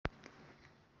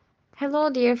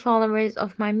Hello dear followers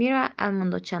of my Mira El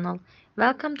Mundo channel.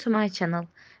 Welcome to my channel.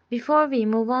 Before we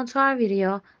move on to our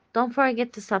video, don't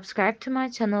forget to subscribe to my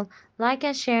channel, like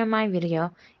and share my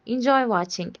video. Enjoy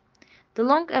watching. The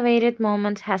long-awaited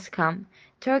moment has come.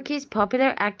 Turkey's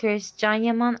popular actors Can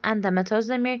Yaman and Demet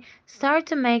Özdemir start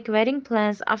to make wedding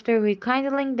plans after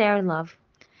rekindling their love.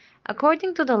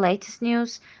 According to the latest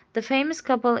news, the famous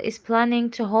couple is planning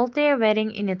to hold their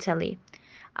wedding in Italy.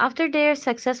 After their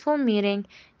successful meeting,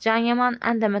 Can Yaman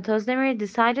and Demet Özdemir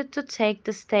decided to take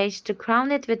the stage to crown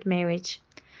it with marriage.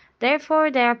 Therefore,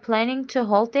 they are planning to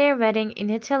hold their wedding in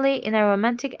Italy in a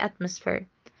romantic atmosphere.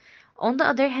 On the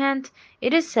other hand,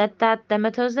 it is said that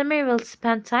Demet Özdemir will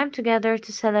spend time together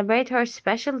to celebrate her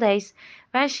special days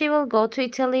when she will go to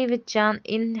Italy with Can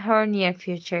in her near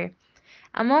future.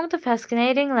 Among the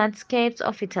fascinating landscapes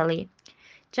of Italy,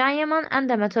 Can Yaman and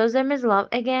Demet Özdemir's love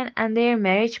again and their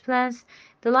marriage plans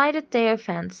delighted their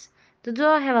fans. The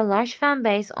duo have a large fan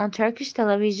base on Turkish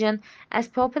television as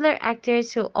popular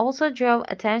actors who also drove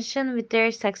attention with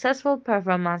their successful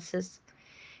performances.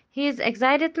 He is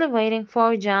excitedly waiting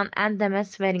for Can and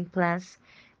Demet's wedding plans.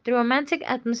 The romantic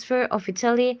atmosphere of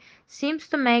Italy seems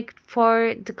to make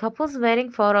for the couple's wedding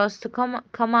photos to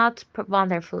come out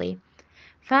wonderfully.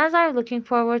 Fans are looking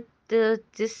forward to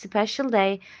this special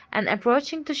day and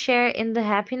approaching to share in the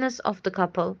happiness of the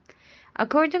couple.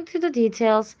 According to the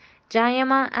details, Can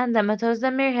Yaman and Demet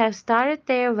Özdemir have started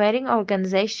their wedding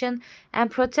organization and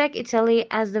Protect Italy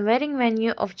as the wedding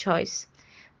venue of choice.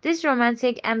 This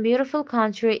romantic and beautiful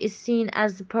country is seen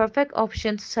as the perfect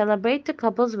option to celebrate the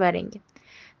couple's wedding.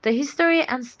 The history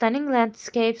and stunning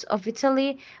landscapes of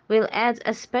Italy will add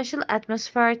a special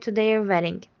atmosphere to their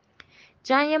wedding.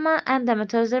 Can Yaman and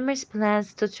Demet Özdemir's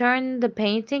plans to turn the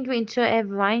painting into a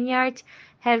vineyard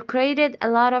have created a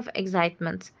lot of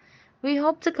excitement. We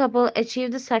hope the couple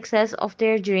achieve the success of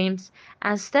their dreams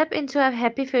and step into a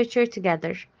happy future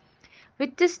together.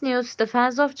 With this news, the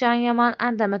fans of Can Yaman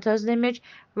and Demet Özdemir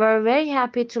were very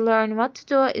happy to learn what the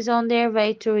duo is on their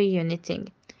way to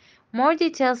reuniting. More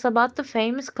details about the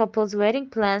famous couple's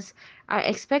wedding plans are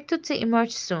expected to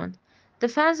emerge soon. The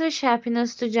fans wish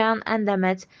happiness to Can and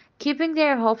Demet, keeping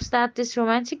their hopes that this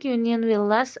romantic union will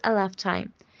last a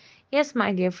lifetime. Yes,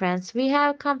 my dear friends, we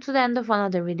have come to the end of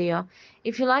another video.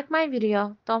 If you like my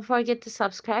video, don't forget to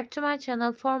subscribe to my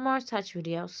channel for more such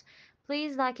videos.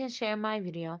 Please like and share my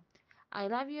video. I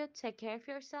love you, take care of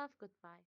yourself, goodbye.